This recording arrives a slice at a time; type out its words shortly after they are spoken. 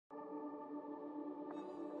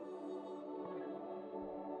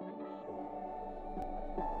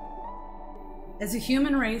As a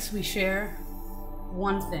human race, we share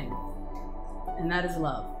one thing, and that is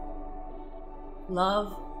love.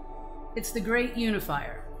 Love, it's the great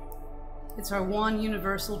unifier. It's our one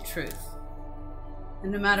universal truth.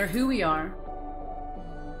 And no matter who we are,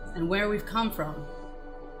 and where we've come from,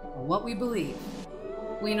 or what we believe,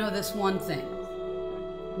 we know this one thing.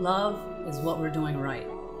 Love is what we're doing right.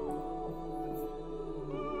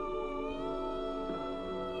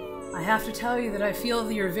 I have to tell you that I feel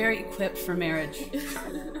that you're very equipped for marriage.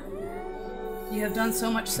 You have done so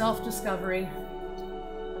much self-discovery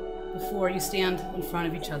before you stand in front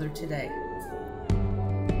of each other today.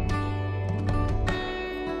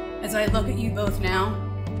 As I look at you both now,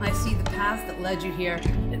 I see the path that led you here.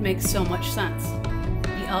 It makes so much sense.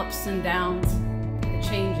 The ups and downs, the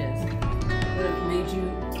changes that have made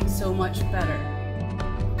you so much better,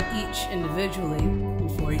 each individually and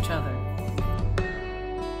for each other.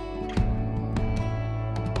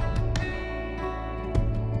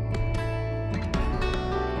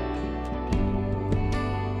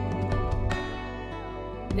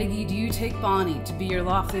 Iggy, do you take Bonnie to be your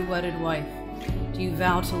lawfully wedded wife? Do you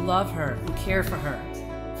vow to love her and care for her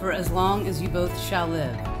for as long as you both shall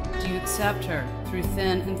live? Do you accept her through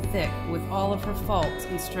thin and thick with all of her faults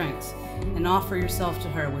and strengths, and offer yourself to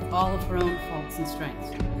her with all of her own faults and strengths?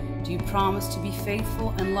 Do you promise to be faithful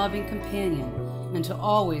and loving companion, and to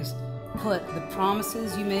always put the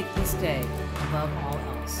promises you make this day above all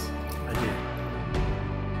else? I do.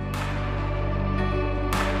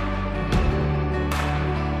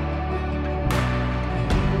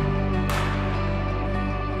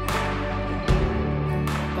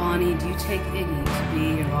 Bonnie, do you take Iggy to be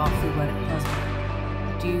your lawfully wedded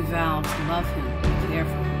husband? Do you vow to love him and care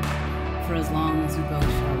for him for as long as you both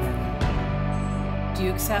shall live? Do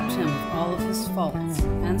you accept him with all of his faults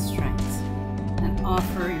and strengths, and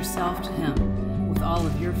offer yourself to him with all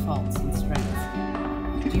of your faults and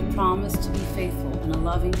strengths? Do you promise to be faithful and a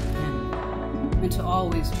loving companion, and to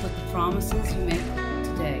always put the promises you make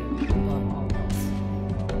today above all else?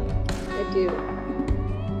 I do.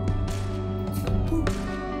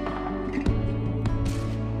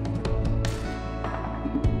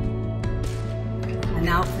 I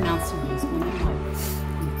now pronounce you husband and wife.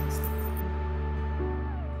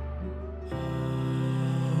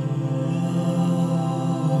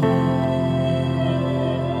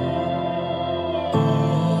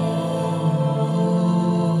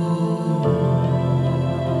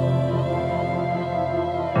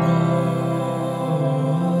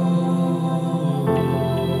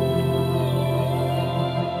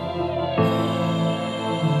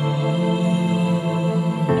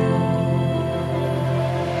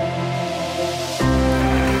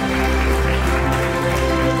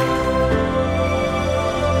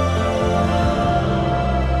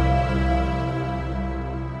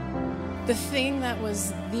 The thing that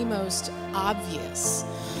was the most obvious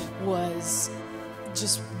was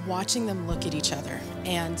just watching them look at each other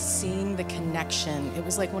and seeing the connection. It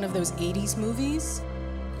was like one of those 80s movies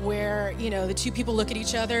where, you know, the two people look at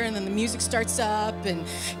each other and then the music starts up and,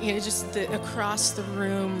 you know, just the across the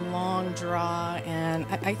room long draw. And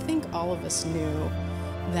I think all of us knew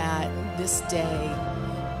that this day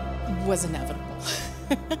was inevitable.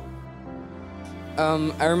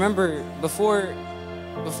 I remember before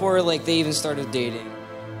like they even started dating,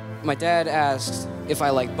 my dad asked if I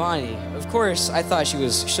liked Bonnie. Of course, I thought she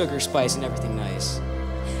was sugar, spice, and everything nice.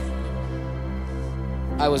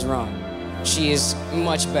 I was wrong. She is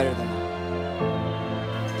much better than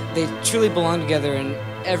that. They truly belong together in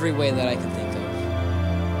every way that I can think of.